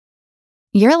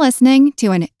You're listening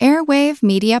to an Airwave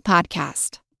Media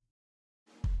Podcast.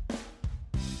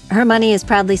 Her Money is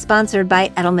proudly sponsored by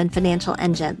Edelman Financial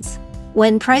Engines.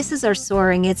 When prices are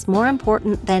soaring, it's more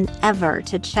important than ever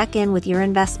to check in with your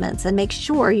investments and make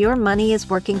sure your money is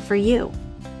working for you.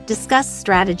 Discuss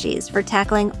strategies for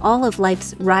tackling all of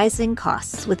life's rising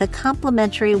costs with a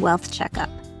complimentary wealth checkup.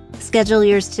 Schedule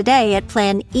yours today at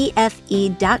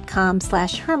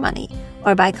planefe.com/hermoney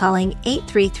or by calling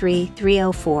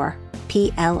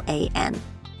 833-304-PLAN.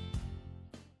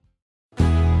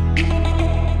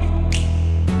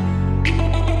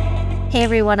 Hey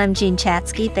everyone, I'm Jean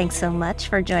Chatzky. Thanks so much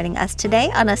for joining us today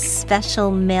on a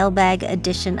special Mailbag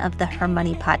edition of the Her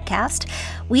Money podcast.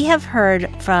 We have heard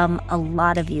from a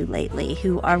lot of you lately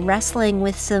who are wrestling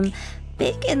with some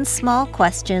big and small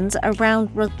questions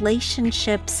around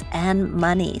relationships and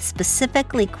money,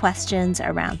 specifically questions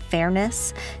around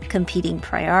fairness, competing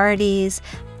priorities,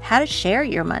 how to share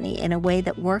your money in a way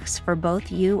that works for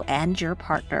both you and your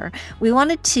partner. We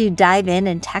wanted to dive in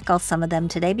and tackle some of them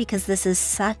today because this is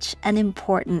such an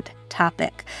important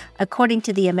topic. According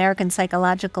to the American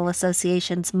Psychological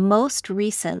Association's most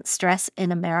recent Stress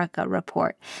in America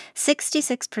report,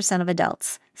 66% of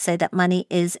adults say that money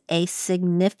is a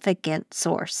significant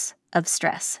source of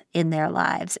stress in their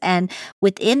lives. And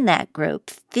within that group,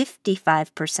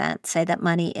 55% say that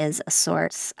money is a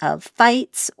source of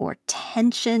fights or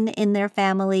tension in their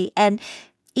family. And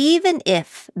even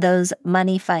if those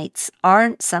money fights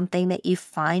aren't something that you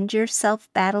find yourself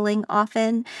battling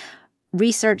often,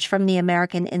 research from the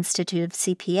American Institute of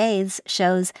CPAs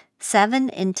shows 7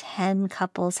 in 10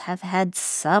 couples have had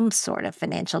some sort of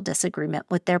financial disagreement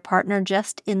with their partner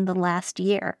just in the last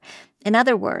year. In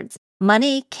other words,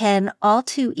 money can all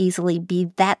too easily be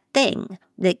that thing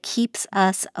that keeps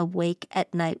us awake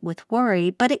at night with worry,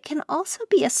 but it can also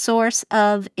be a source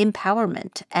of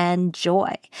empowerment and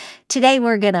joy. Today,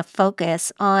 we're going to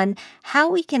focus on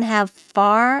how we can have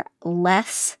far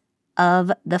less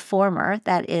of the former,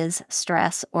 that is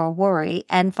stress or worry,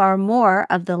 and far more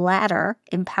of the latter,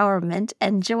 empowerment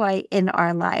and joy in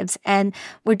our lives. And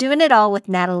we're doing it all with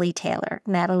Natalie Taylor.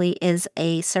 Natalie is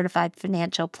a certified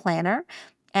financial planner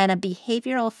and a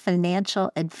behavioral financial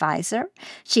advisor.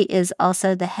 She is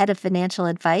also the head of financial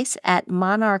advice at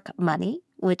Monarch Money,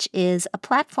 which is a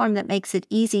platform that makes it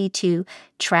easy to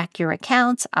track your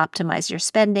accounts, optimize your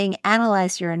spending,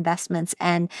 analyze your investments,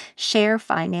 and share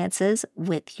finances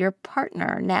with your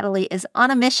partner. Natalie is on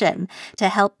a mission to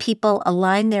help people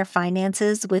align their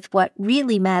finances with what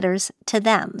really matters to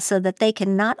them so that they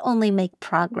can not only make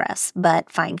progress,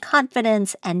 but find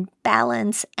confidence and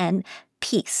balance and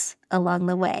peace along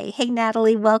the way. Hey,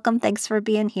 Natalie, welcome. Thanks for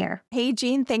being here. Hey,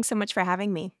 Jean. Thanks so much for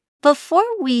having me. Before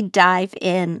we dive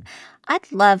in,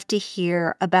 I'd love to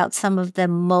hear about some of the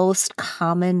most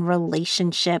common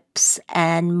relationships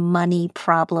and money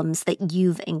problems that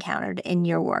you've encountered in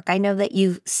your work. I know that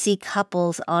you see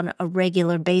couples on a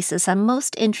regular basis. I'm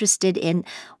most interested in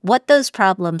what those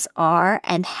problems are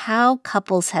and how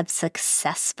couples have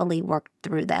successfully worked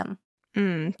through them.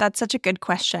 That's such a good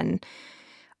question.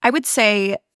 I would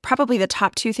say probably the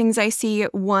top two things I see.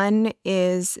 One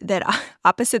is that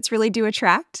opposites really do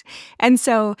attract. And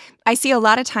so I see a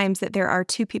lot of times that there are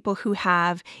two people who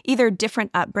have either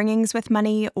different upbringings with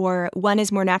money, or one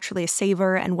is more naturally a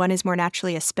saver and one is more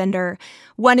naturally a spender.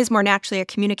 One is more naturally a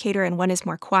communicator and one is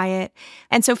more quiet.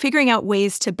 And so figuring out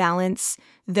ways to balance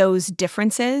those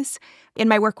differences. In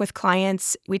my work with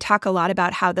clients, we talk a lot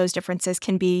about how those differences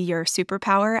can be your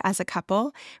superpower as a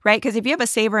couple, right? Because if you have a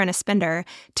saver and a spender,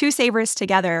 two savers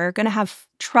together are going to have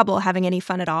trouble having any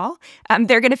fun at all.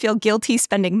 They're going to feel guilty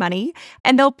spending money,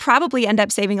 and they'll probably end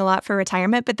up saving a lot for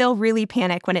retirement, but they'll really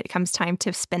panic when it comes time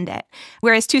to spend it.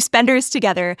 Whereas two spenders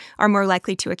together are more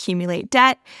likely to accumulate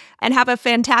debt and have a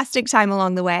fantastic time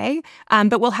along the way,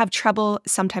 but will have trouble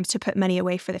sometimes to put money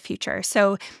away for the future.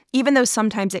 So even though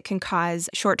sometimes it can cause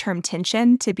short-term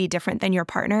tension to be different than your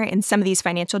partner in some of these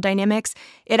financial dynamics,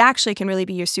 it actually can really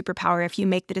be your superpower if you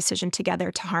make the decision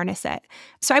together to harness it.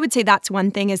 So I would say that's one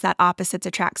thing, is that opposites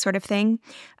attract sort of thing,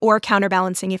 or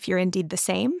counterbalancing if you're indeed the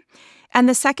same. And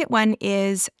the second one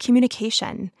is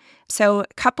communication. So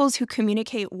couples who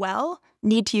communicate well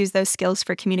need to use those skills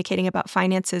for communicating about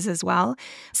finances as well.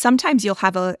 Sometimes you'll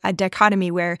have a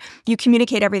dichotomy where you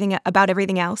communicate everything about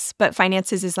everything else, but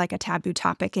finances is like a taboo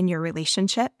topic in your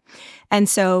relationship. And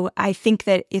so I think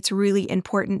that it's really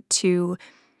important to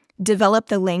develop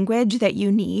the language that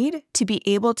you need to be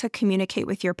able to communicate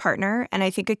with your partner. And I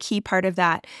think a key part of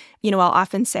that, I'll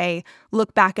often say,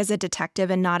 look back as a detective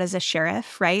and not as a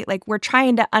sheriff, right? Like, we're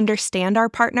trying to understand our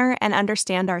partner and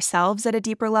understand ourselves at a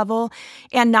deeper level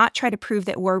and not try to prove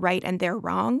that we're right and they're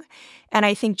wrong. And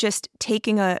I think just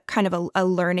taking a kind of a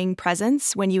learning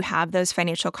presence when you have those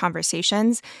financial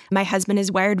conversations. My husband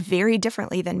is wired very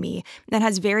differently than me and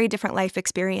has very different life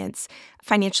experience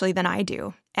financially than I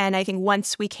do. And I think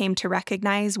once we came to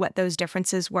recognize what those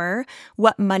differences were,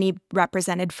 what money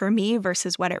represented for me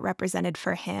versus what it represented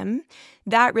for him,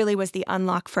 that really was the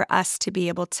unlock for us to be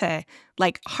able to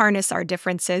harness our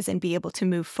differences and be able to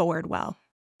move forward well.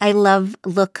 I love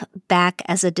look back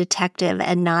as a detective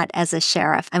and not as a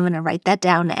sheriff. I'm going to write that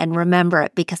down and remember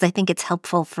it because I think it's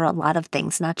helpful for a lot of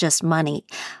things, not just money.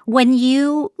 When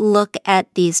you look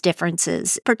at these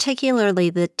differences,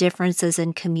 particularly the differences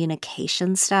in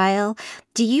communication style,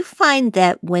 do you find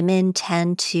that women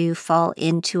tend to fall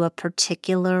into a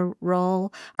particular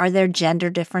role? Are there gender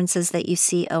differences that you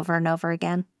see over and over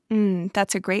again?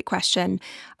 That's a great question.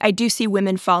 I do see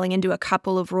women falling into a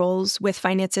couple of roles with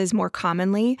finances more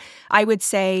commonly. I would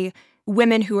say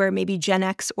women who are maybe Gen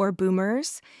X or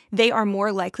boomers, they are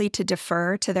more likely to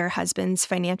defer to their husbands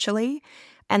financially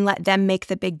and let them make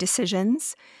the big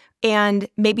decisions. And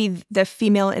maybe the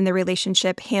female in the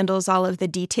relationship handles all of the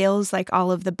details, like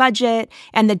all of the budget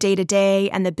and the day-to-day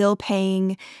and the bill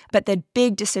paying. But the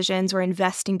big decisions or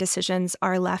investing decisions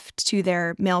are left to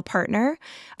their male partner.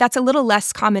 That's a little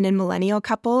less common in millennial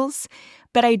couples,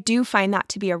 but I do find that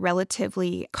to be a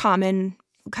relatively common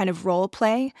kind of role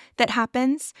play that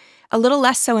happens. A little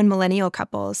less so in millennial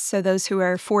couples. So those who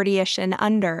are 40-ish and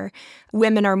under,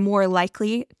 women are more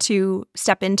likely to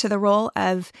step into the role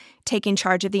of taking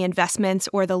charge of the investments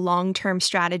or the long-term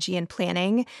strategy and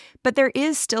planning. But there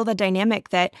is still the dynamic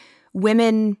that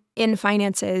women in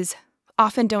finances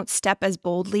often don't step as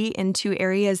boldly into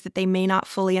areas that they may not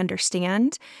fully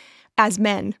understand as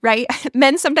men, right?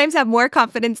 Men sometimes have more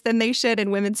confidence than they should,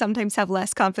 and women sometimes have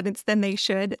less confidence than they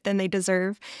should, than they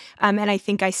deserve. And I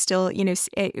think I still,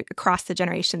 across the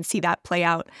generations see that play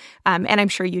out. And I'm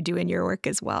sure you do in your work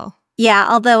as well. Yeah,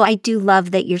 although I do love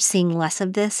that you're seeing less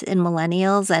of this in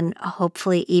millennials and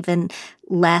hopefully even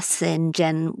less in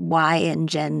Gen Y and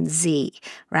Gen Z,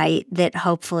 right? That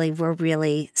hopefully we're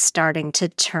really starting to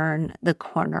turn the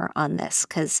corner on this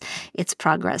because it's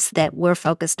progress that we're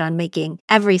focused on making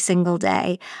every single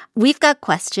day. We've got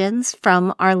questions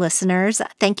from our listeners.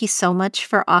 Thank you so much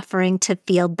for offering to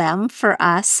field them for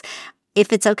us.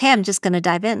 If it's okay, I'm just going to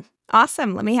dive in.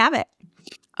 Awesome. Let me have it.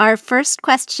 Our first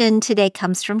question today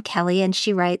comes from Kelly, and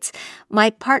she writes, "My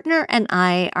partner and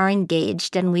I are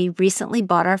engaged, and we recently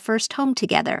bought our first home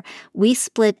together. We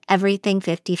split everything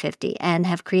 50-50 and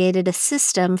have created a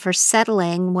system for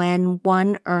settling when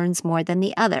one earns more than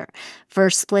the other. For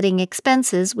splitting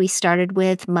expenses, we started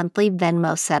with monthly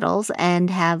Venmo settles and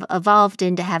have evolved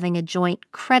into having a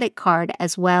joint credit card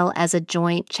as well as a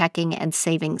joint checking and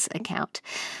savings account.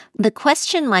 The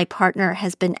question my partner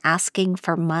has been asking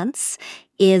for months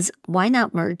is why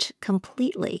not merge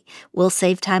completely? We'll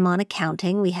save time on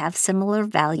accounting. We have similar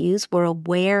values. We're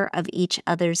aware of each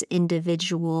other's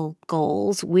individual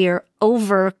goals. We're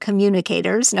over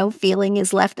communicators. No feeling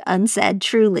is left unsaid,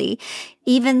 truly.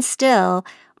 Even still,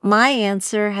 my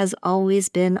answer has always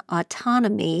been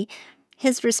autonomy.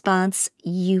 His response,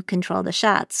 you control the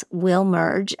shots. We'll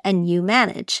merge and you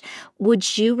manage.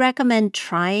 Would you recommend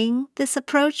trying this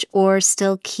approach or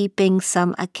still keeping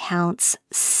some accounts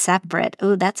separate?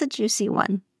 Oh, that's a juicy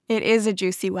one. It is a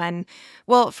juicy one.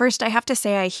 Well, first, I have to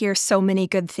say I hear so many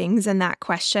good things in that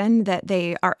question, that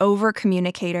they are over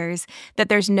communicators, that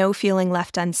there's no feeling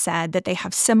left unsaid, that they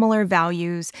have similar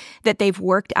values, that they've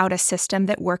worked out a system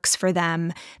that works for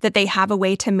them, that they have a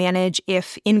way to manage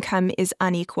if income is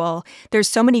unequal. There's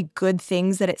so many good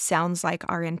things that it sounds like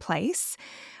are in place.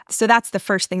 So that's the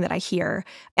first thing that I hear.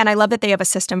 And I love that they have a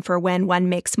system for when one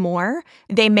makes more.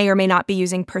 They may or may not be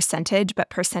using percentage, but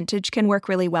percentage can work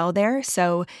really well there.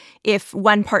 So if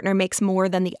one partner makes more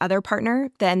than the other partner,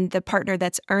 then the partner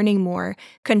that's earning more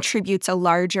contributes a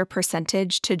larger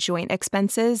percentage to joint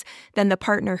expenses than the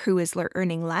partner who is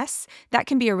earning less. That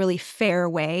can be a really fair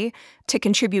way to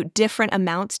contribute different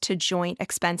amounts to joint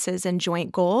expenses and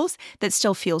joint goals that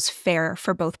still feels fair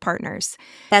for both partners.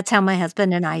 That's how my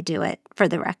husband and I do it, for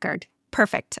the record.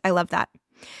 Perfect. I love that.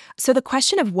 So the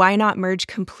question of why not merge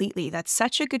completely, that's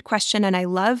such a good question. And I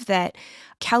love that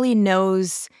Kelly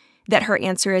knows that her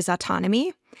answer is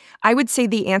autonomy. I would say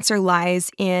the answer lies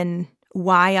in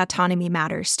why autonomy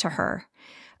matters to her.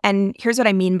 And here's what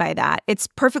I mean by that. It's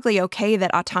perfectly okay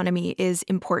that autonomy is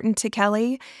important to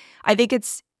Kelly. I think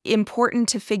it's important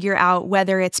to figure out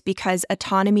whether it's because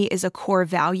autonomy is a core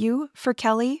value for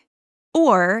Kelly,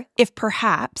 or if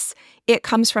perhaps it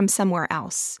comes from somewhere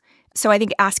else. So I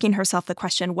think asking herself the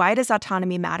question, why does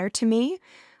autonomy matter to me?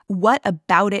 what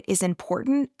about it is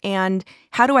important and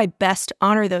how do I best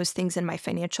honor those things in my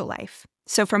financial life.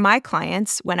 So for my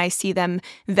clients, when I see them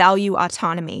value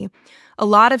autonomy, a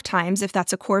lot of times, if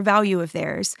that's a core value of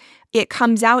theirs, it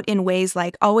comes out in ways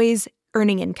like always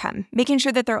earning income, making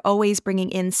sure that they're always bringing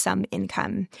in some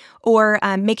income, or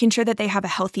making sure that they have a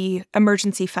healthy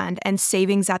emergency fund and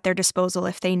savings at their disposal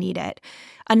if they need it.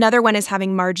 Another one is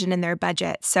having margin in their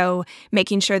budget, so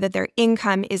making sure that their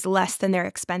income is less than their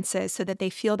expenses so that they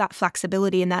feel that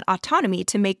flexibility and that autonomy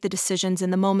to make the decisions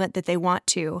in the moment that they want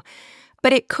to.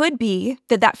 But it could be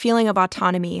that that feeling of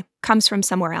autonomy comes from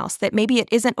somewhere else, that maybe it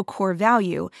isn't a core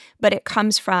value, but it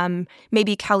comes from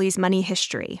maybe Kelly's money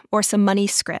history or some money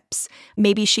scripts.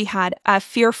 Maybe she had a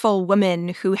fearful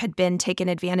woman who had been taken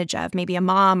advantage of, maybe a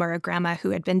mom or a grandma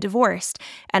who had been divorced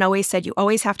and always said, you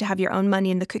always have to have your own money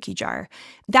in the cookie jar.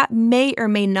 That may or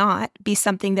may not be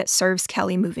something that serves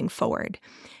Kelly moving forward.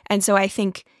 And so I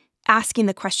think asking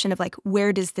the question of like,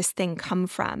 where does this thing come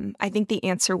from? I think the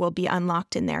answer will be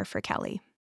unlocked in there for Kelly.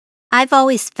 I've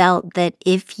always felt that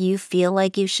if you feel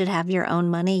like you should have your own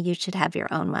money, you should have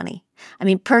your own money. I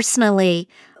mean, personally,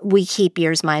 we keep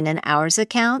yours, mine, and ours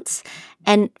accounts.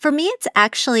 And for me, it's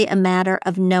actually a matter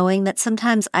of knowing that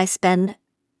sometimes I spend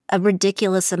a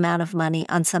ridiculous amount of money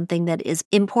on something that is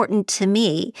important to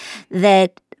me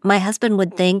that my husband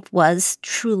would think was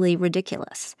truly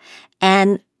ridiculous.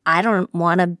 And I don't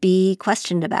want to be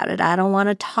questioned about it. I don't want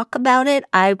to talk about it.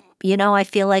 I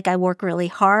feel like I work really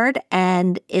hard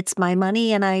and it's my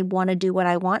money and I want to do what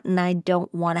I want and I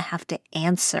don't want to have to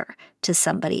answer to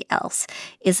somebody else.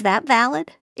 Is that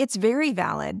valid? It's very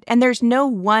valid. And there's no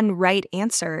one right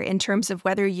answer in terms of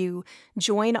whether you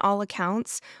join all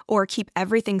accounts or keep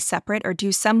everything separate or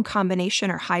do some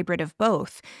combination or hybrid of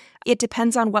both. It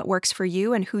depends on what works for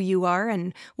you and who you are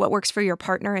and what works for your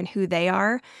partner and who they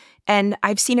are. And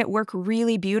I've seen it work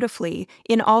really beautifully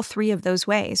in all three of those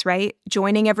ways, right?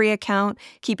 Joining every account,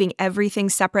 keeping everything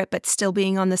separate but still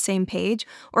being on the same page,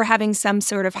 or having some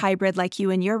sort of hybrid like you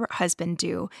and your husband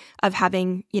do of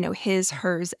having, his,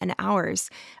 hers, and ours.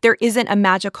 There isn't a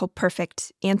magical,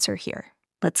 perfect answer here.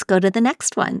 Let's go to the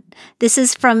next one. This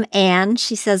is from Anne.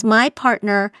 She says, my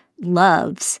partner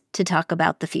loves to talk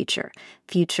about the future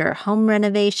home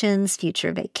renovations,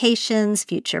 future vacations,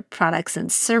 future products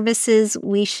and services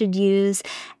we should use.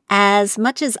 As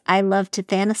much as I love to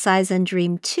fantasize and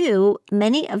dream too,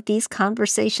 many of these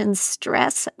conversations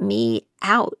stress me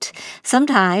out.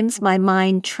 Sometimes my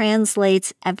mind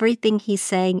translates everything he's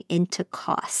saying into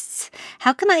costs.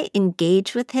 How can I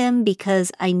engage with him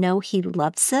because I know he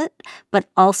loves it, but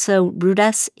also root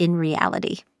us in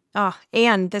reality? Oh,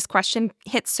 and this question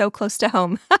hits so close to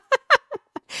home.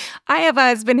 I have a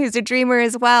husband who's a dreamer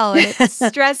as well, and it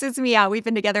stresses me out. We've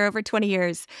been together over 20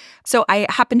 years. So I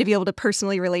happen to be able to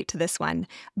personally relate to this one.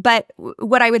 But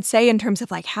what I would say in terms of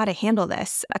like how to handle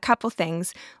this, a couple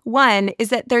things. One is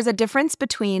that there's a difference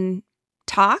between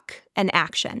talk and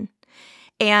action.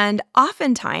 And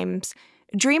oftentimes,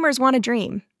 dreamers want to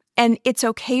dream, and it's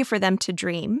okay for them to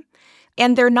dream.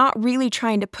 And they're not really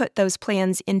trying to put those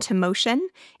plans into motion.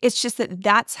 It's just that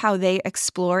that's how they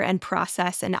explore and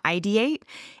process and ideate.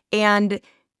 And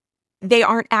they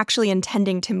aren't actually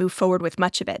intending to move forward with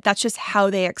much of it. That's just how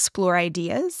they explore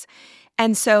ideas.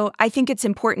 And so I think it's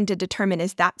important to determine,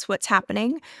 is that's what's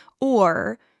happening?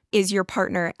 Or is your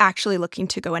partner actually looking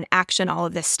to go and action all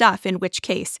of this stuff, in which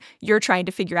case you're trying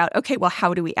to figure out, okay, well,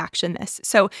 how do we action this?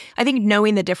 So I think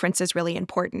knowing the difference is really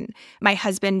important. My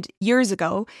husband years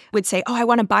ago would say, oh, I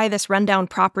want to buy this rundown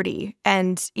property.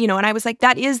 And, and I was like,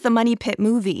 that is the Money Pit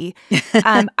movie.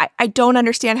 I don't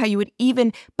understand how you would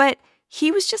even, but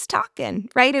he was just talking,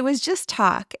 right? It was just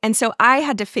talk. And so I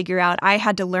had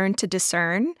to learn to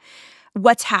discern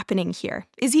what's happening here.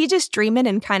 Is he just dreaming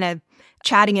and kind of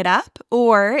chatting it up?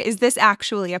 Or is this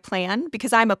actually a plan?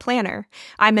 Because I'm a planner,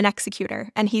 I'm an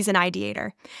executor, and he's an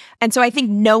ideator. And so I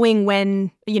think knowing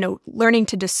when, learning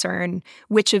to discern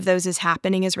which of those is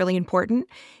happening is really important.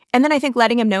 And then I think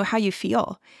letting him know how you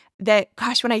feel. That,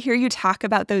 gosh, when I hear you talk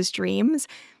about those dreams,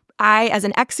 I, as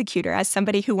an executor, as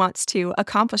somebody who wants to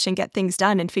accomplish and get things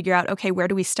done and figure out, okay, where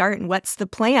do we start and what's the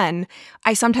plan?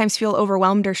 I sometimes feel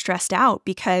overwhelmed or stressed out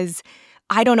because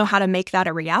I don't know how to make that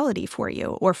a reality for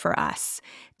you or for us.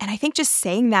 And I think just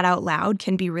saying that out loud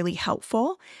can be really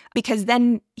helpful, because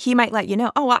then he might let you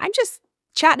know, oh, well, I'm just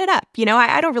chatting it up.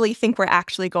 I don't really think we're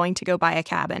actually going to go buy a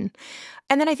cabin.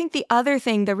 And then I think the other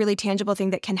thing, the really tangible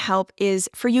thing that can help is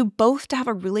for you both to have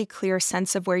a really clear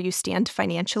sense of where you stand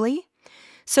financially,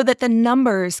 so that the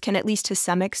numbers can, at least to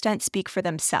some extent, speak for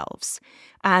themselves.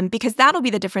 Because that'll be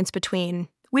the difference between,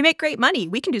 we make great money,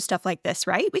 we can do stuff like this,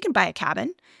 right? We can buy a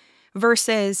cabin.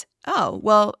 versus, oh,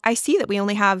 well, I see that we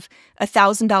only have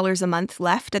 $1,000 a month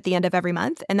left at the end of every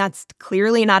month, and that's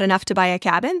clearly not enough to buy a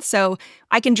cabin. So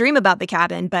I can dream about the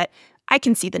cabin, but I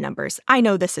can see the numbers. I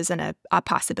know this isn't a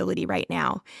possibility right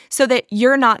now. So that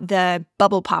you're not the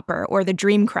bubble popper or the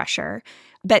dream crusher,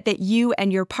 but that you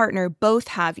and your partner both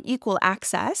have equal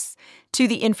access to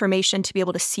the information to be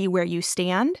able to see where you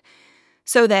stand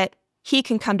so that he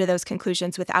can come to those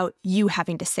conclusions without you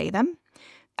having to say them.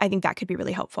 I think that could be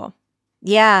really helpful.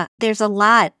 Yeah, there's a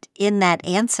lot in that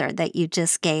answer that you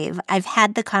just gave. I've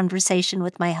had the conversation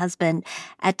with my husband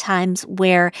at times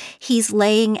where he's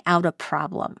laying out a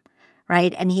problem,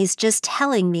 right? And he's just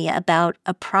telling me about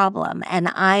a problem. And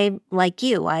I, like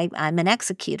you, I'm an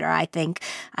executor. I think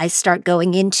I start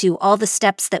going into all the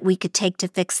steps that we could take to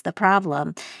fix the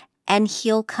problem. And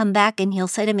he'll come back and he'll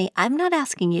say to me, I'm not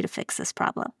asking you to fix this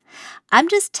problem. I'm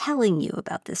just telling you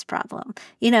about this problem.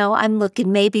 I'm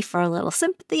looking maybe for a little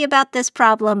sympathy about this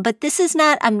problem, but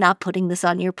I'm not putting this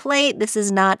on your plate. This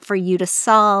is not for you to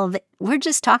solve. We're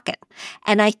just talking.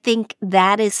 And I think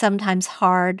that is sometimes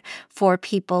hard for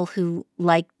people who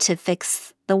like to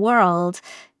fix the world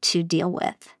to deal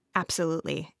with.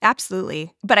 Absolutely.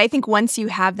 Absolutely. But I think once you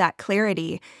have that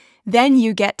clarity, then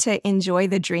you get to enjoy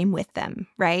the dream with them,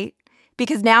 right?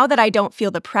 Because now that I don't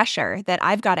feel the pressure that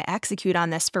I've got to execute on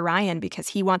this for Ryan because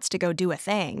he wants to go do a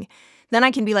thing, then I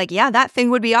can be like, yeah, that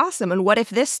thing would be awesome. And what if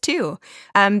this too?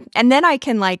 And then I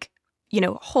can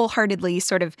wholeheartedly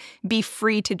sort of be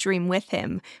free to dream with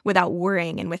him without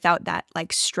worrying and without that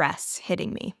stress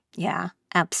hitting me. Yeah,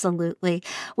 absolutely.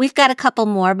 We've got a couple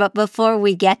more, but before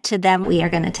we get to them, we are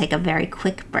going to take a very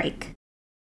quick break.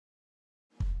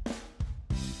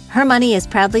 Her Money is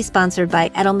proudly sponsored by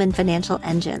Edelman Financial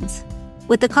Engines.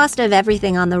 With the cost of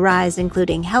everything on the rise,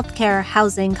 including healthcare,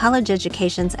 housing, college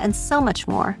educations, and so much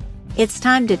more, it's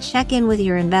time to check in with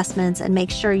your investments and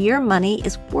make sure your money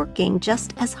is working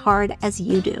just as hard as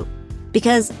you do.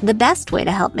 Because the best way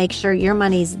to help make sure your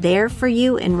money's there for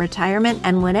you in retirement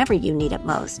and whenever you need it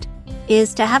most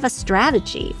is to have a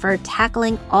strategy for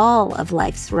tackling all of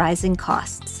life's rising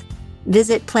costs.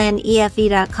 Visit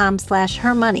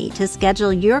planefe.com/hermoney to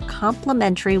schedule your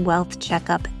complimentary wealth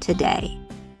checkup today.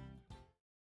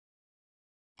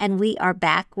 And we are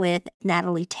back with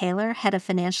Natalie Taylor, Head of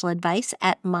Financial Advice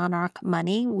at Monarch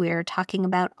Money. We're talking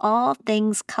about all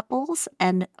things couples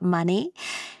and money.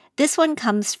 This one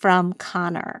comes from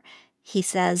Connor. He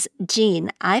says,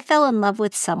 Jean, I fell in love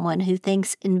with someone who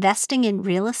thinks investing in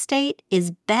real estate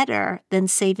is better than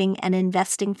saving and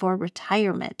investing for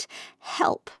retirement.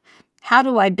 Help. How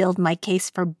do I build my case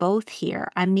for both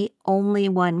here? I'm the only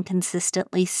one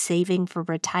consistently saving for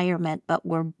retirement, but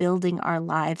we're building our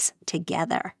lives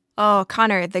together. Oh,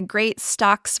 Connor, the great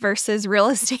stocks versus real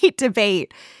estate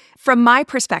debate. From my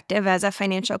perspective as a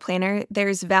financial planner,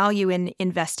 there's value in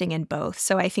investing in both.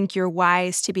 So I think you're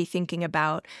wise to be thinking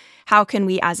about how can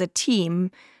we as a team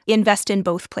invest in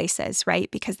both places, right?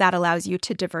 Because that allows you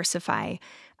to diversify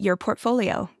your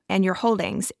portfolio and your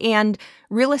holdings. And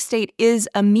real estate is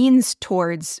a means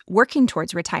towards working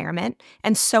towards retirement,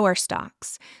 and so are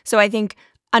stocks. So I think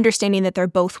understanding that they're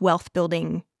both wealth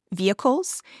building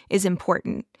vehicles is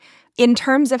important. In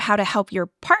terms of how to help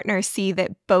your partner see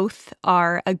that both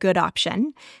are a good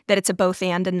option, that it's a both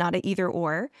and not an either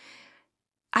or,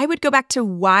 I would go back to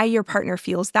why your partner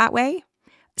feels that way.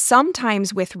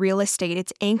 Sometimes with real estate,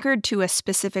 it's anchored to a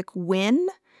specific win,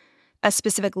 a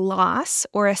specific loss,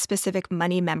 or a specific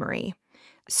money memory.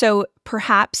 So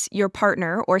perhaps your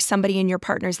partner or somebody in your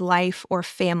partner's life or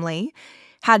family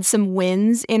had some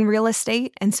wins in real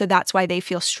estate, and so that's why they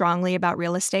feel strongly about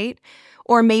real estate.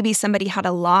 Or maybe somebody had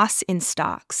a loss in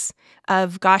stocks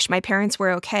of, gosh, my parents were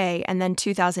okay, and then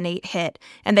 2008 hit,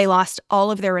 and they lost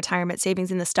all of their retirement savings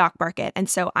in the stock market, and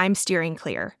so I'm steering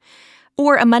clear.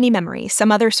 Or a money memory,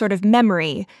 some other sort of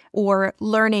memory or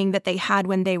learning that they had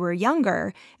when they were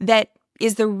younger that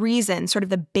is the reason, sort of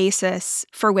the basis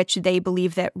for which they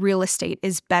believe that real estate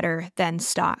is better than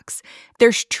stocks.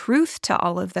 There's truth to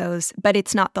all of those, but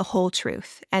it's not the whole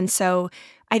truth. And so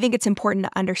I think it's important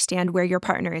to understand where your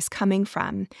partner is coming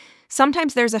from.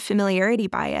 Sometimes there's a familiarity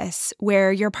bias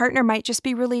where your partner might just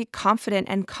be really confident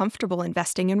and comfortable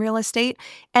investing in real estate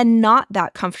and not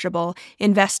that comfortable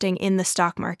investing in the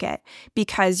stock market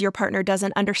because your partner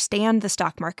doesn't understand the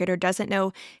stock market or doesn't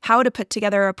know how to put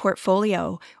together a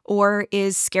portfolio or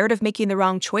is scared of making the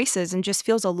wrong choices and just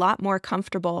feels a lot more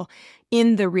comfortable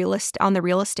on the real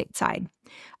estate side.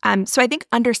 So I think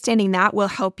understanding that will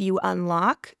help you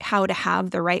unlock how to have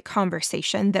the right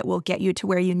conversation that will get you to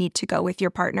where you need to go with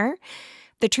your partner.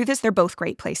 the truth is they're both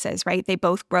great places, right? They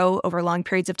both grow over long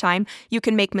periods of time. You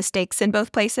can make mistakes in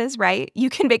both places, right? You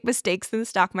can make mistakes in the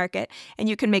stock market, and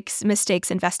you can make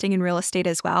mistakes investing in real estate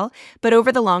as well. But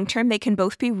over the long term, they can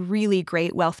both be really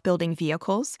great wealth building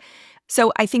vehicles.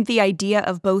 So I think the idea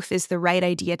of both is the right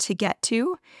idea to get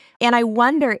to. And I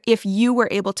wonder if you were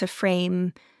able to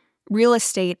frame real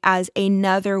estate as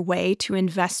another way to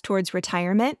invest towards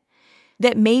retirement,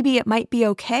 that maybe it might be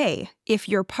okay if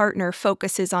your partner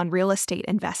focuses on real estate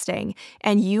investing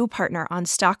and you partner on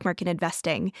stock market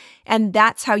investing, and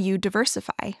that's how you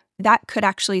diversify. That could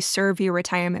actually serve your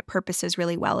retirement purposes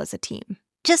really well as a team.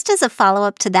 Just as a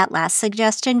follow-up to that last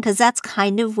suggestion, because that's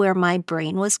kind of where my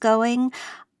brain was going,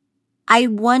 I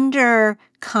wonder,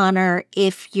 Connor,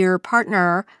 if your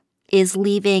partner is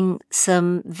leaving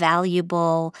some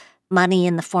valuable money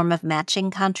in the form of matching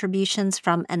contributions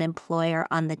from an employer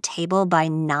on the table by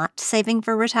not saving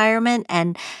for retirement,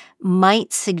 and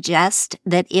might suggest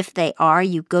that if they are,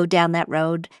 you go down that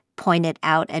road, point it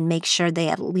out, and make sure they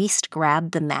at least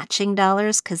grab the matching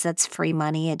dollars, because that's free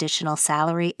money, additional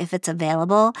salary if it's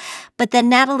available. But then,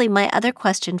 Natalie, my other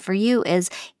question for you is,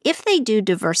 if they do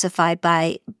diversify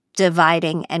by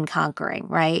dividing and conquering,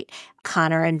 right?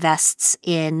 Connor invests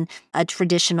in a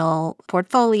traditional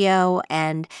portfolio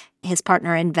and his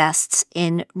partner invests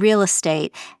in real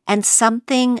estate, and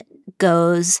something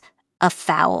goes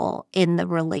afoul in the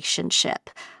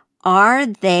relationship. Are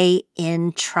they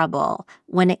in trouble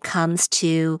when it comes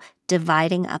to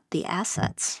dividing up the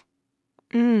assets?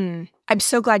 I'm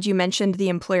so glad you mentioned the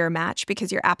employer match,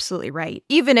 because you're absolutely right.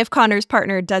 Even if Connor's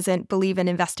partner doesn't believe in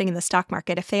investing in the stock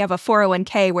market, if they have a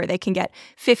 401k where they can get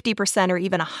 50% or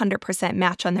even 100%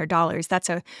 match on their dollars, that's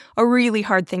a really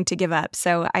hard thing to give up.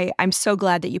 So I'm so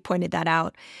glad that you pointed that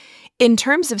out. In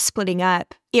terms of splitting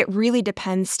up, it really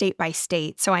depends state by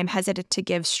state, so I'm hesitant to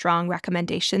give strong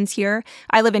recommendations here.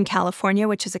 I live in California,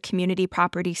 which is a community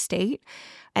property state,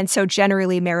 and so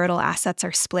generally marital assets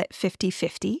are split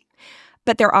 50-50.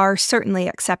 But there are certainly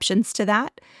exceptions to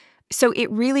that. So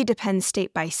it really depends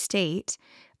state by state.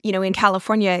 You know, in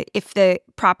California, if the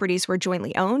properties were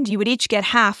jointly owned, you would each get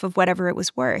half of whatever it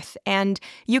was worth. And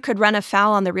you could run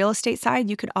afoul on the real estate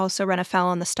side. You could also run afoul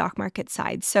on the stock market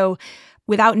side. So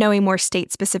without knowing more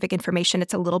state-specific information,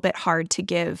 it's a little bit hard to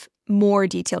give more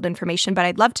detailed information. But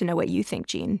I'd love to know what you think,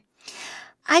 Jean.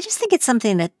 I just think it's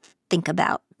something to think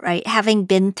about, right? Having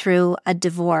been through a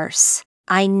divorce,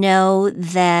 I know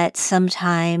that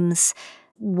sometimes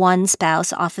one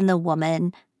spouse, often the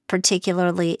woman,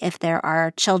 particularly if there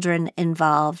are children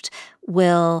involved,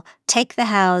 will take the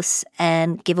house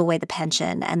and give away the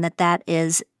pension, and that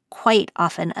is quite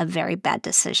often a very bad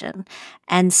decision.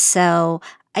 And so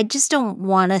I just don't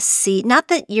want to see, not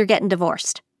that you're getting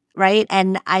divorced, right?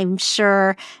 And I'm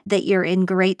sure that you're in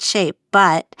great shape,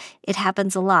 but it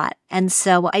happens a lot. And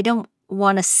so I don't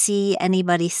want to see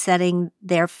anybody setting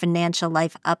their financial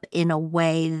life up in a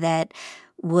way that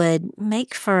would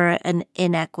make for an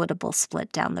inequitable split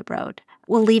down the road.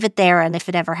 We'll leave it there, and if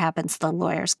it ever happens, the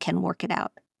lawyers can work it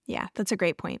out. Yeah, that's a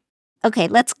great point. Okay,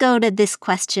 let's go to this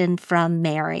question from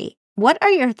Mary. What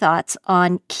are your thoughts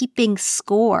on keeping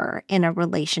score in a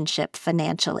relationship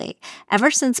financially? Ever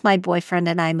since my boyfriend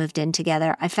and I moved in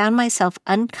together, I found myself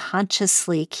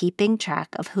unconsciously keeping track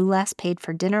of who last paid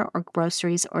for dinner or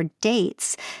groceries or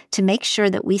dates to make sure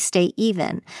that we stay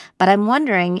even. But I'm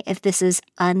wondering if this is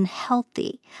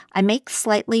unhealthy. I make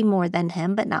slightly more than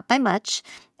him, but not by much.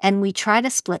 And we try to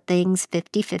split things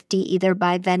 50-50, either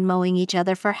by Venmoing each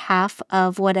other for half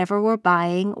of whatever we're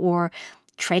buying or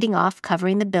trading off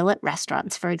covering the bill at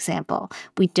restaurants, for example.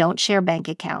 We don't share bank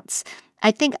accounts. I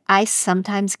think I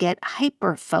sometimes get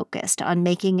hyper-focused on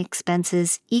making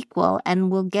expenses equal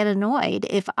and will get annoyed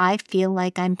if I feel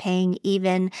like I'm paying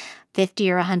even $50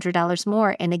 or $100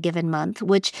 more in a given month,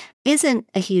 which isn't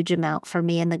a huge amount for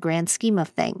me in the grand scheme of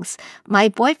things. My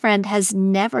boyfriend has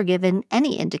never given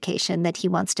any indication that he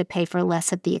wants to pay for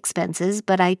less of the expenses,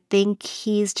 but I think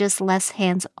he's just less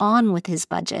hands-on with his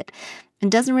budget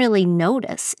and doesn't really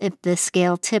notice if the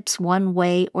scale tips one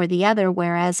way or the other,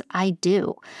 whereas I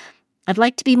do. I'd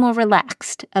like to be more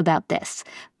relaxed about this,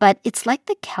 but it's like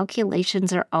the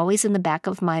calculations are always in the back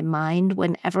of my mind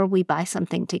whenever we buy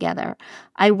something together.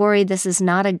 I worry this is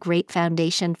not a great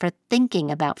foundation for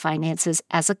thinking about finances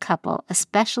as a couple,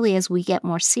 especially as we get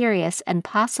more serious and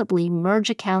possibly merge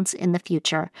accounts in the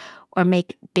future or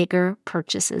make bigger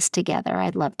purchases together.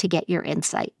 I'd love to get your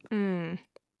insight.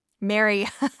 Mary,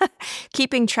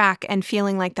 keeping track and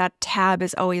feeling like that tab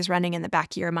is always running in the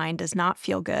back of your mind does not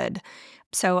feel good.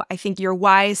 So I think you're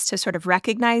wise to sort of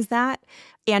recognize that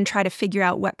and try to figure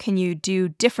out what can you do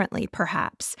differently,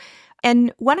 perhaps.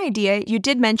 And one idea, you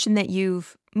did mention that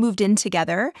you've moved in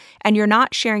together and you're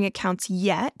not sharing accounts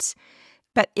yet,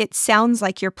 but it sounds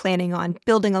like you're planning on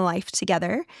building a life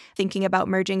together, thinking about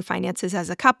merging finances as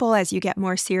a couple as you get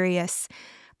more serious,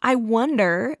 I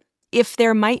wonder if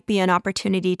there might be an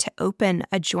opportunity to open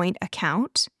a joint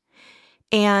account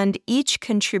and each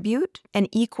contribute an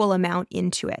equal amount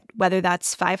into it, whether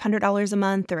that's $500 a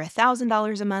month or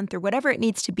 $1,000 a month or whatever it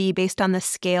needs to be based on the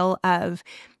scale of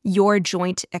your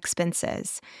joint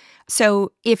expenses.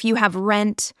 So if you have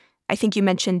rent, I think you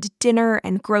mentioned dinner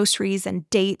and groceries and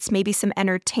dates, maybe some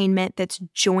entertainment that's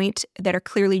joint, that are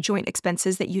clearly joint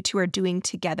expenses that you two are doing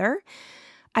together.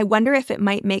 I wonder if it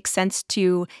might make sense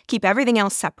to keep everything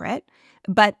else separate,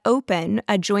 but open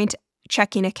a joint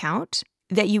checking account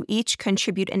that you each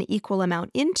contribute an equal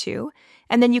amount into,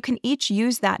 and then you can each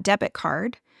use that debit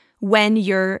card when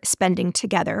you're spending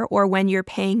together or when you're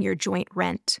paying your joint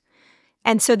rent.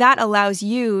 And so that allows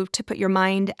you to put your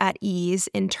mind at ease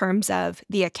in terms of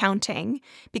the accounting,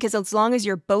 because as long as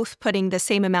you're both putting the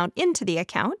same amount into the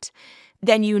account,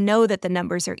 then you know that the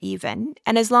numbers are even.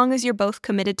 And as long as you're both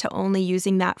committed to only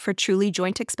using that for truly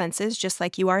joint expenses, just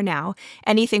like you are now,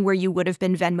 anything where you would have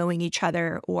been Venmoing each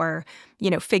other or,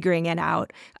 figuring it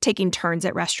out, taking turns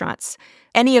at restaurants,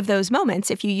 any of those moments,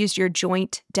 if you used your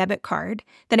joint debit card,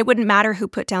 then it wouldn't matter who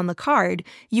put down the card.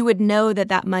 You would know that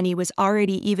that money was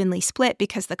already evenly split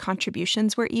because the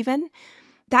contributions were even.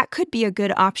 That could be a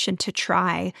good option to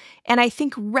try. And I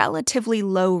think relatively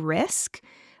low risk.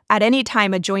 At any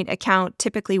time, a joint account,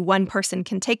 typically one person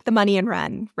can take the money and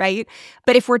run, right?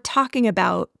 But if we're talking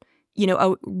about,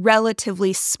 a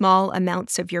relatively small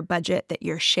amounts of your budget that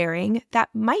you're sharing, that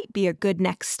might be a good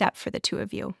next step for the two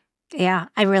of you. Yeah,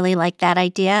 I really like that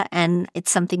idea, and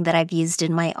it's something that I've used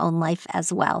in my own life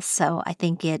as well. So I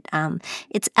think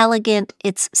it's elegant.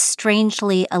 It's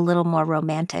strangely a little more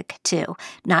romantic, too,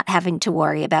 not having to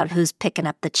worry about who's picking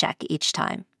up the check each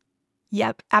time.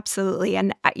 Yep, absolutely.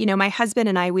 And, my husband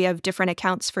and I, we have different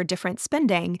accounts for different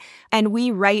spending, and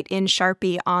we write in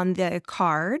Sharpie on the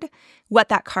card what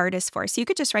that card is for. So you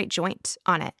could just write joint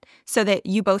on it so that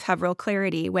you both have real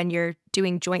clarity when you're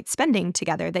doing joint spending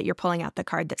together, that you're pulling out the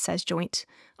card that says joint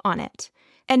on it.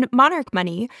 And Monarch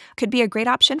Money could be a great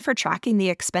option for tracking the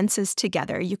expenses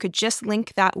together. You could just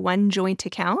link that one joint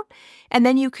account, and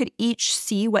then you could each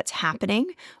see what's happening,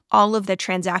 all of the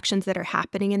transactions that are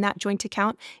happening in that joint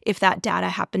account, if that data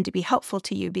happened to be helpful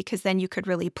to you, because then you could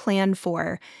really plan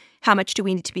for how much do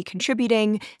we need to be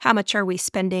contributing, how much are we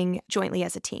spending jointly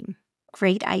as a team.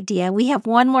 Great idea. We have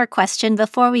one more question.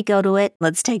 Before we go to it,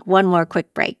 let's take one more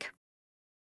quick break.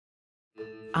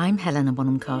 I'm Helena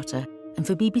Bonham Carter, and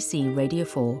for BBC Radio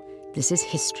 4, this is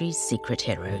History's Secret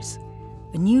Heroes,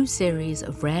 a new series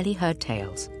of rarely heard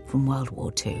tales from World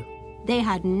War II. They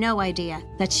had no idea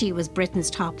that she was Britain's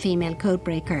top female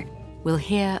codebreaker. We'll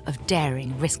hear of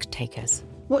daring risk-takers.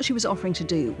 What she was offering to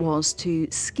do was to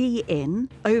ski in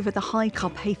over the high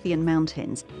Carpathian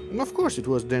mountains. Of course it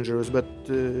was dangerous, but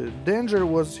danger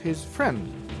was his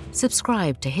friend.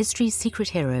 Subscribe to History's Secret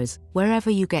Heroes wherever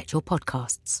you get your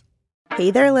podcasts. Hey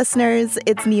there, listeners.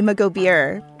 It's Nima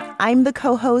Gobir. I'm the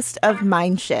co-host of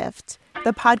Mindshift,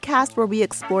 the podcast where we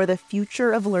explore the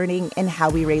future of learning and how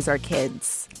we raise our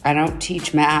kids. I don't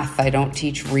teach math. I don't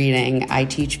teach reading. I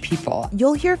teach people.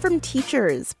 You'll hear from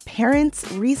teachers,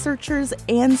 parents, researchers,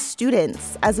 and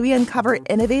students as we uncover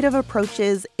innovative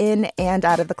approaches in and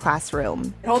out of the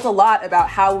classroom. It holds a lot about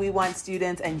how we want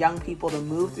students and young people to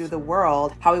move through the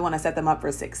world, how we want to set them up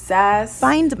for success.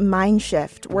 Find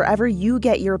Mindshift wherever you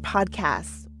get your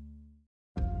podcasts.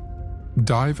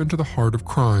 Dive into the heart of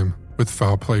crime with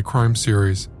Foul Play Crime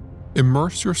Series.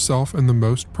 Immerse yourself in the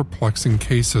most perplexing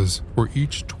cases where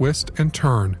each twist and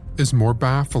turn is more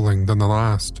baffling than the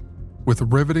last. With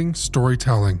riveting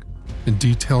storytelling and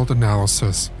detailed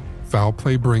analysis, Foul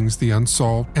Play brings the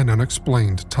unsolved and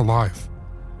unexplained to life,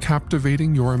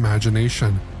 captivating your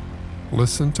imagination.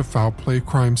 Listen to Foul Play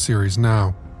Crime Series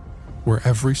now, where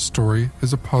every story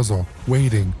is a puzzle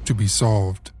waiting to be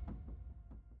solved.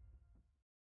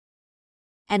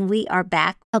 And we are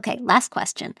back. Okay, last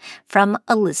question from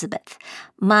Elizabeth.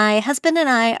 My husband and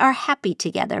I are happy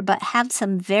together, but have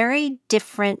some very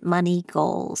different money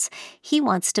goals. He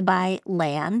wants to buy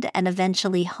land and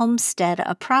eventually homestead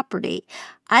a property.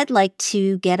 I'd like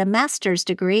to get a master's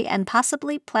degree and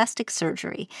possibly plastic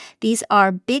surgery. These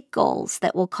are big goals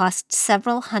that will cost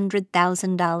several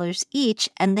 $100,000 each,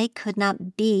 and they could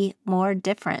not be more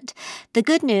different. The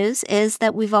good news is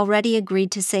that we've already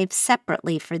agreed to save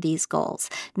separately for these goals.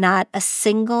 Not a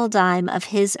single dime of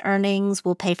his earnings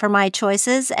will pay for my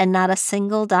choices, and not a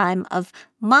single dime of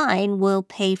mine will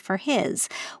pay for his.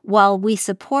 While we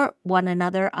support one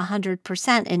another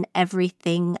 100% in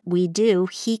everything we do,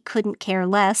 he couldn't care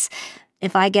less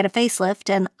if I get a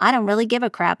facelift, and I don't really give a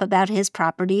crap about his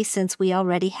property since we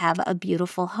already have a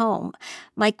beautiful home.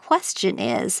 My question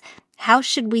is, how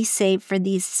should we save for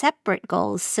these separate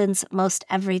goals since most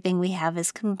everything we have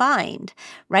is combined?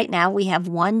 Right now, we have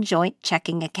one joint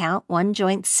checking account, one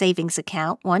joint savings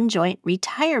account, one joint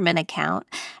retirement account,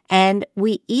 and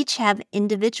we each have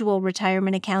individual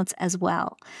retirement accounts as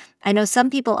well. I know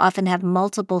some people often have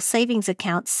multiple savings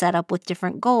accounts set up with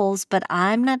different goals, but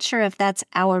I'm not sure if that's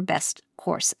our best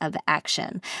course of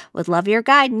action. Would love your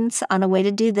guidance on a way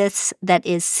to do this that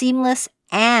is seamless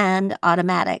and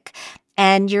automatic,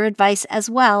 and your advice as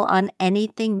well on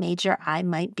anything major I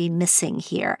might be missing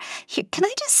here. Can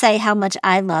I just say how much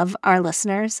I love our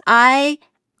listeners? I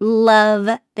love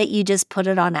that you just put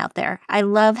it on out there. I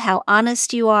love how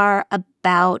honest you are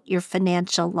about your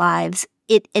financial lives.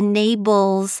 It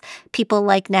enables people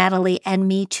like Natalie and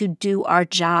me to do our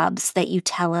jobs, that you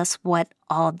tell us what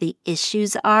all the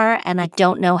issues are. And I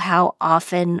don't know how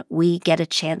often we get a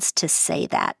chance to say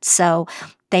that. So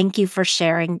thank you for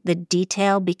sharing the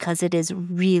detail, because it is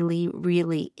really,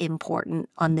 really important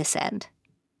on this end.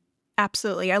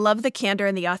 Absolutely. I love the candor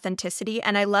and the authenticity,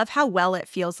 and I love how well it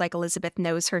feels like Elizabeth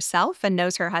knows herself and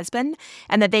knows her husband,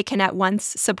 and that they can at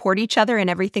once support each other in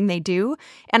everything they do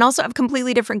and also have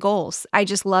completely different goals. I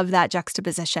just love that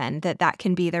juxtaposition, that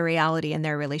can be the reality in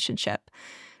their relationship.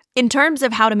 In terms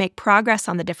of how to make progress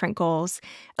on the different goals,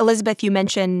 Elizabeth, you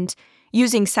mentioned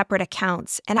using separate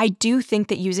accounts, and I do think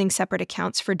that using separate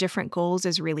accounts for different goals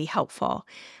is really helpful.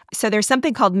 So there's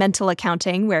something called mental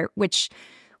accounting, which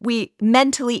we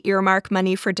mentally earmark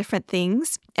money for different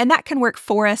things, and that can work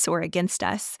for us or against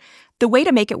us. The way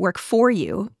to make it work for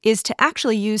you is to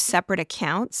actually use separate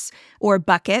accounts or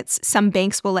buckets. Some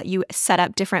banks will let you set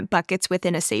up different buckets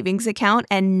within a savings account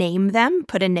and name them,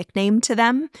 put a nickname to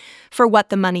them for what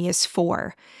the money is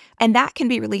for. And that can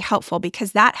be really helpful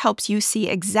because that helps you see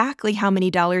exactly how many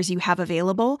dollars you have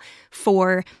available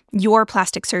for your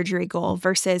plastic surgery goal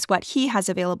versus what he has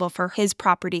available for his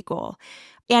property goal.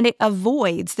 And it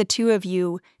avoids the two of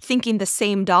you thinking the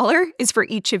same dollar is for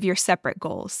each of your separate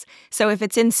goals. So if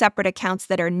it's in separate accounts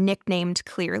that are nicknamed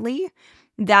clearly,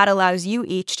 that allows you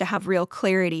each to have real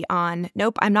clarity on,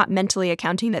 nope, I'm not mentally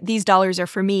accounting that these dollars are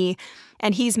for me,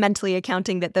 and he's mentally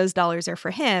accounting that those dollars are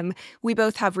for him. We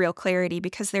both have real clarity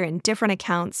because they're in different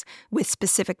accounts with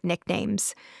specific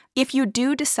nicknames. If you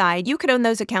do decide, you could own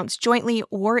those accounts jointly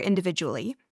or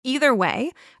individually. Either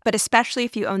way, but especially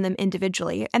if you own them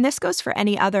individually, and this goes for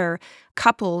any other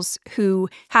couples who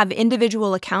have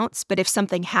individual accounts, but if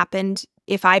something happened,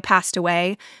 if I passed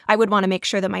away, I would want to make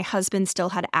sure that my husband still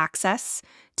had access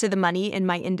to the money in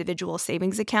my individual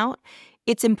savings account.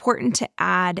 It's important to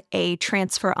add a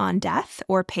transfer on death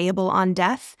or payable on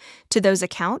death to those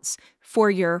accounts for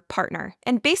your partner.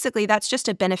 And basically, that's just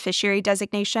a beneficiary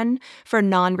designation for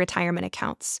non-retirement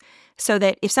accounts, so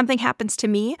that if something happens to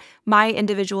me, my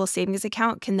individual savings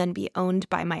account can then be owned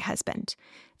by my husband.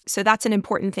 So that's an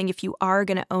important thing if you are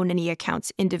going to own any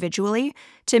accounts individually,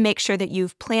 to make sure that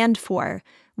you've planned for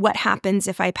what happens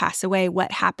if I pass away,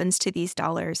 what happens to these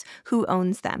dollars, who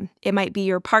owns them. It might be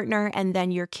your partner and then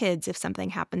your kids if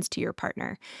something happens to your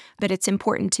partner, but it's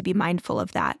important to be mindful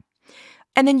of that.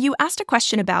 And then you asked a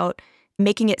question about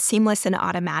making it seamless and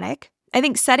automatic. I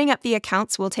think setting up the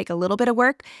accounts will take a little bit of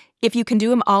work. If you can do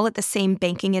them all at the same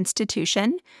banking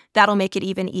institution, that'll make it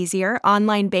even easier.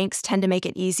 Online banks tend to make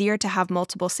it easier to have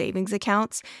multiple savings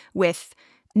accounts with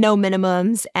no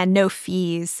minimums and no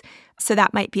fees. So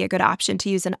that might be a good option, to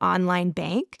use an online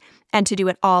bank and to do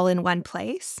it all in one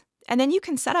place. And then you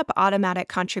can set up automatic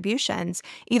contributions,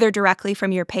 either directly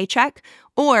from your paycheck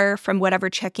or from whatever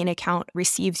checking account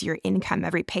receives your income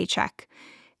every paycheck.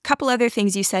 Couple other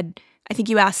things you said. I think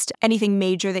you asked anything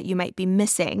major that you might be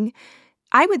missing.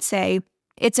 I would say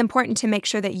it's important to make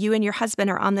sure that you and your husband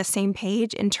are on the same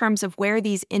page in terms of where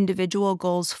these individual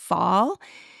goals fall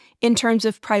in terms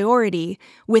of priority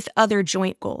with other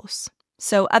joint goals.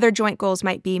 So other joint goals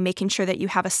might be making sure that you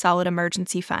have a solid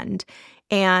emergency fund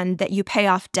and that you pay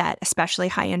off debt, especially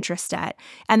high interest debt,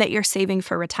 and that you're saving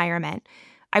for retirement.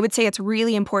 I would say it's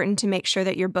really important to make sure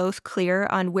that you're both clear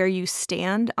on where you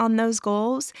stand on those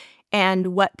goals and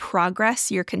what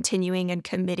progress you're continuing and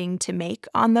committing to make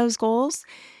on those goals,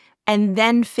 and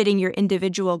then fitting your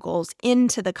individual goals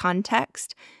into the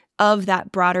context of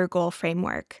that broader goal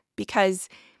framework. Because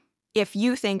if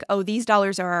you think, oh, these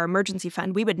dollars are our emergency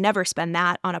fund, we would never spend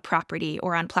that on a property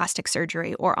or on plastic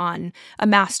surgery or on a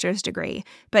master's degree.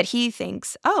 But he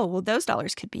thinks, oh, well, those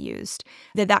dollars could be used,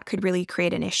 that could really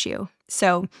create an issue.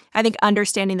 So I think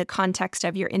understanding the context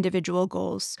of your individual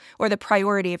goals or the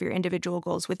priority of your individual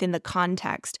goals within the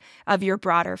context of your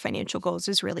broader financial goals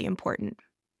is really important.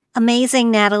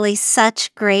 Amazing, Natalie.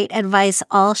 Such great advice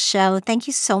all show. Thank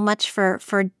you so much for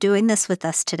doing this with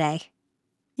us today.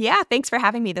 Yeah, thanks for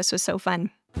having me. This was so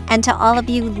fun. And to all of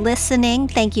you listening,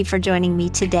 thank you for joining me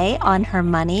today on Her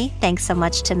Money. Thanks so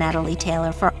much to Natalie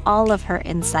Taylor for all of her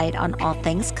insight on all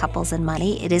things couples and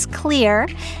money. It is clear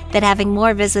that having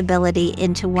more visibility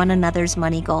into one another's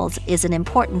money goals is an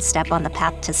important step on the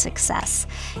path to success.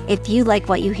 If you like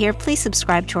what you hear, please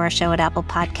subscribe to our show at Apple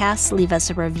Podcasts. Leave us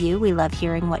a review. We love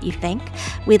hearing what you think.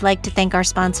 We'd like to thank our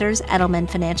sponsors, Edelman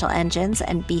Financial Engines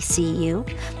and BCU.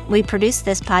 We produce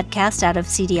this podcast out of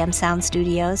CDM Sound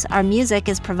Studios. Our music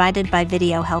is provided by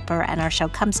Video Helper, and our show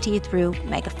comes to you through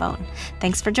Megaphone.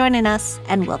 Thanks for joining us,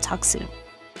 and we'll talk soon.